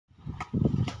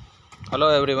Hello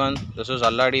everyone, this is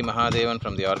Alladi Mahadevan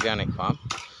from the Organic Farm.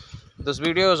 This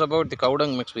video is about the cow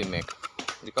dung mix we make.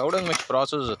 The cow dung mix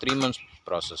process is a 3 month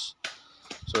process.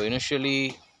 So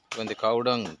initially when the cow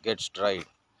dung gets dried,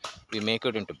 we make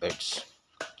it into beds.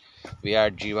 We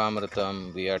add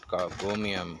Jivamritam, we add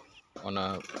Gomium on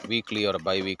a weekly or a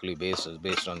bi-weekly basis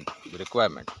based on the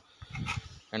requirement.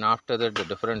 And after that the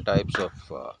different types of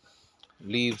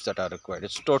leaves that are required.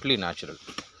 It's totally natural.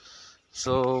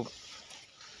 So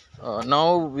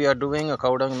now we are doing a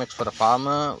cow dung mix for a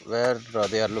farmer where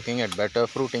they are looking at better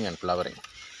fruiting and flowering.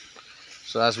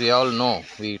 So as we all know,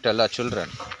 we tell our children,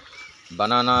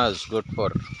 banana is good for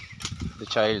the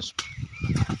child's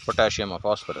potassium or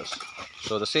phosphorus.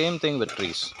 So the same thing with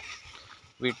trees.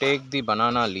 We take the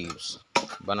banana leaves,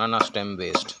 banana stem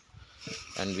waste,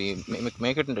 and we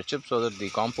make it into chips so that the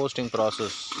composting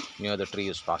process near the tree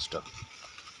is faster.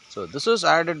 So this is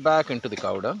added back into the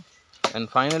cow dung, and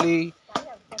finally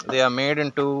they are made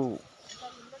into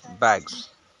bags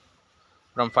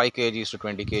from 5 kgs to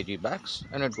 20 kg bags,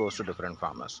 and it goes to different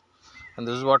farmers. And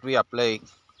this is what we apply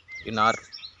in our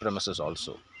premises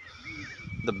also.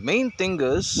 The main thing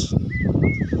is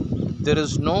there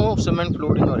is no cement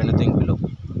flooring or anything below.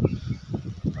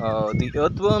 The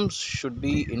earthworms should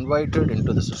be invited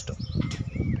into the system.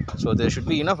 So there should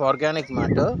be enough organic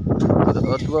matter for the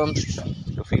earthworms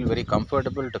to feel very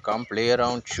comfortable to come play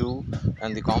around, chew,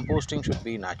 and the composting should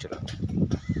be natural.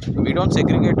 We don't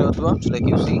segregate earthworms like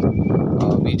you see.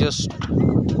 We just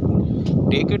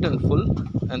take it in full,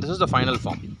 and this is the final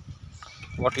form.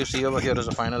 What you see over here is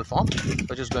a final form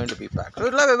which is going to be packed. So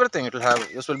it will have everything.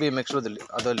 This will be mixed with the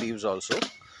other leaves also,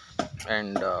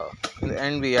 and in the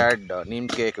end we add neem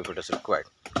cake if it is required,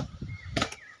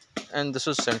 and this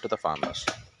is sent to the farmers.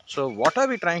 So what are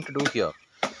we trying to do here?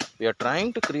 We are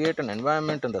trying to create an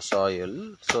environment in the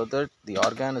soil so that the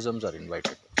organisms are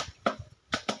invited.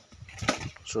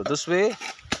 So this way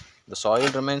the soil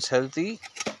remains healthy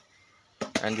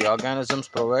and the organisms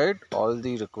provide all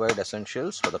the required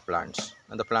essentials for the plants,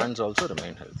 and the plants also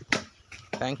remain healthy.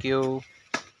 Thank you.